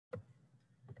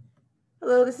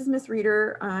Hello, this is Miss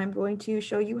Reader. I'm going to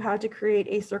show you how to create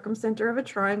a circumcenter of a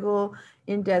triangle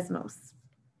in Desmos.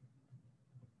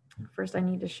 First, I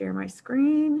need to share my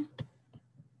screen.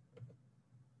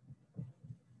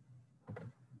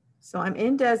 So I'm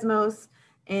in Desmos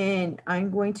and I'm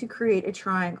going to create a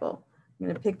triangle. I'm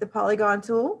going to pick the polygon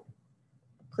tool,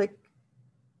 pick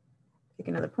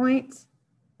another point,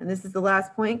 and this is the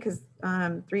last point because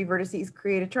 3 vertices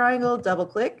create a triangle, double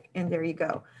click, and there you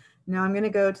go. Now I'm going to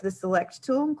go to the select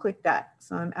tool and click that.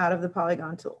 So I'm out of the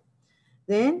polygon tool.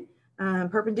 Then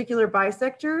perpendicular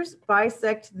bisectors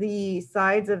bisect the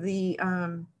sides of the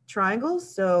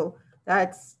triangles. So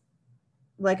that's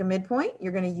like a midpoint.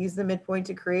 You're going to use the midpoint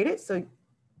to create it. So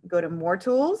go to more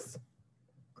tools,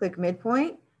 click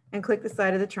midpoint, and click the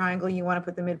side of the triangle you want to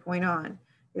put the midpoint on.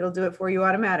 It'll do it for you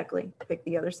automatically. Pick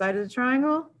the other side of the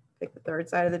triangle, pick the third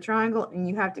side of the triangle, and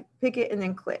you have to pick it and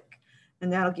then click,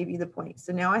 and that'll give you the point.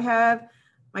 So now I have,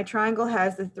 my triangle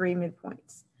has the 3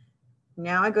 midpoints.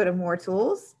 Now I go to more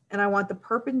tools and I want the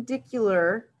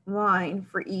perpendicular line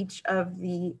for each of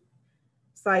the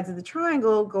sides of the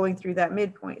triangle going through that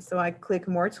midpoint. So I click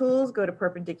more tools, go to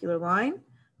perpendicular line,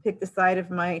 pick the side of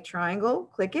my triangle,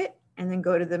 click it, and then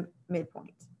go to the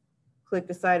midpoint. Click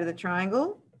the side of the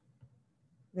triangle,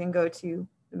 then go to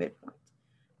the midpoint.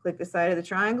 Click the side of the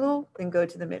triangle, then go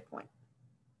to the midpoint.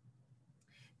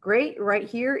 Great, right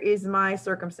here is my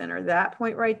circumcenter, that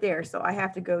point right there. So I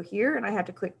have to go here and I have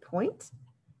to click point,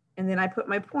 and then I put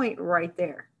my point right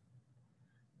there.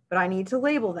 But I need to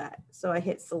label that. So I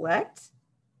hit select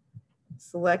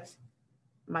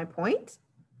my point,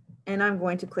 and I'm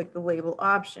going to click the label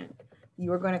option.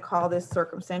 You are going to call this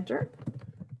circumcenter.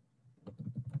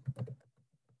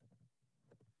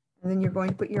 And then you're going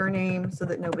to put your name so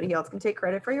that nobody else can take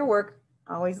credit for your work.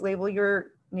 Always label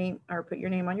your name or put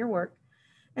your name on your work.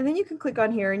 And then you can click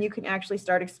on here and you can actually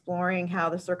start exploring how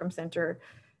the circumcenter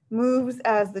moves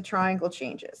as the triangle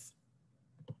changes.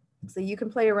 So you can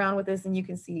play around with this and you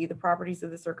can see the properties of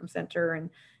the circumcenter, and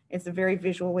it's a very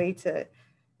visual way to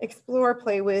explore,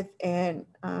 play with, and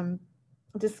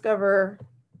discover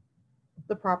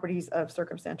the properties of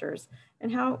circumcenters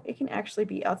and how it can actually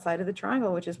be outside of the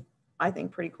triangle, which is, I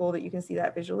think, pretty cool that you can see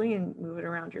that visually and move it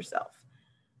around yourself.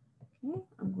 Okay,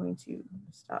 I'm going to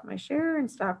stop my share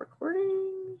and stop recording.